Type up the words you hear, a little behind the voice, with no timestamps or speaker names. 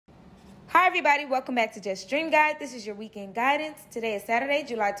Hi everybody, welcome back to Jess Dream Guide. This is your weekend guidance. Today is Saturday,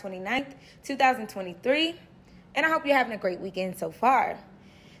 July 29th, 2023, and I hope you're having a great weekend so far.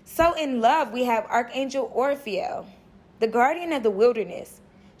 So in love, we have Archangel Orpheus, the guardian of the wilderness.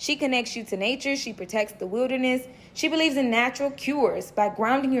 She connects you to nature, she protects the wilderness, she believes in natural cures by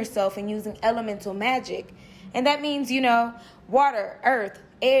grounding yourself and using elemental magic. And that means, water, earth,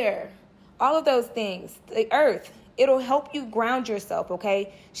 air, all of those things, the earth. It'll help you ground yourself,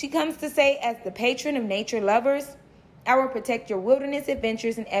 okay? She comes to say, as the patron of nature lovers, I will protect your wilderness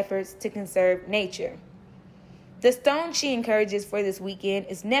adventures and efforts to conserve nature. The stone she encourages for this weekend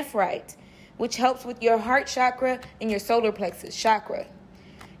is nephrite, which helps with your heart chakra and your solar plexus chakra.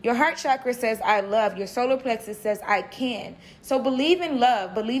 Your heart chakra says, I love. Your solar plexus says, I can. So believe in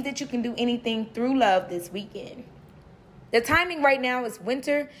love. Believe that you can do anything through love this weekend. The timing right now is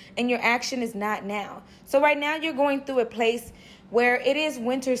winter, and your action is not now. So right now you're going through a place where it is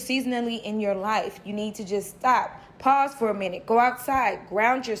winter seasonally in your life. You need to just stop, pause for a minute, go outside,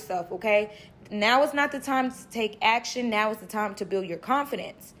 ground yourself, okay? Now is not the time to take action. Now is the time to build your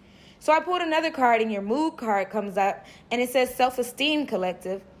confidence. So I pulled another card, and your mood card comes up, and it says self-esteem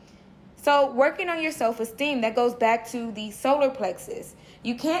collective. So working on your self-esteem, that goes back to the solar plexus.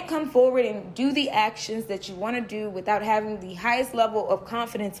 You can't come forward and do the actions that you want to do without having the highest level of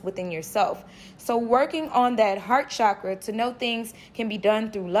confidence within yourself. So working on that heart chakra to know things can be done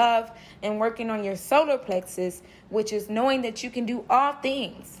through love, and working on your solar plexus, which is knowing that you can do all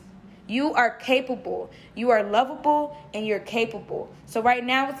things. You are capable, you are lovable, and you're capable. So right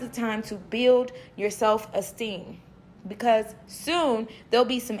now is the time to build your self-esteem. Because soon there'll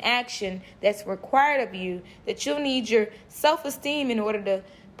be some action that's required of you that you'll need your self-esteem in order to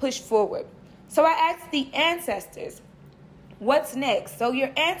push forward. So I asked the ancestors, what's next? So your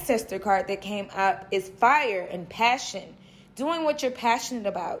ancestor card that came up is fire and passion, doing what you're passionate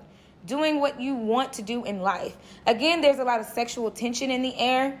about, doing what you want to do in life. Again, there's a lot of sexual tension in the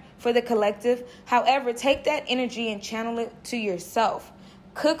air for the collective. However, take that energy and channel it to yourself.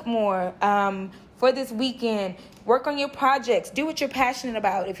 Cook more for this weekend. Work on your projects. Do what you're passionate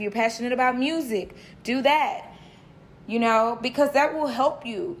about. If you're passionate about music, do that. Because that will help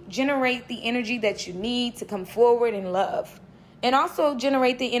you generate the energy that you need to come forward in love. And also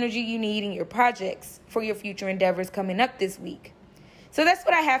generate the energy you need in your projects for your future endeavors coming up this week. So that's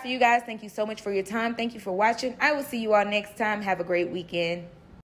what I have for you guys. Thank you so much for your time. Thank you for watching. I will see you all next time. Have a great weekend.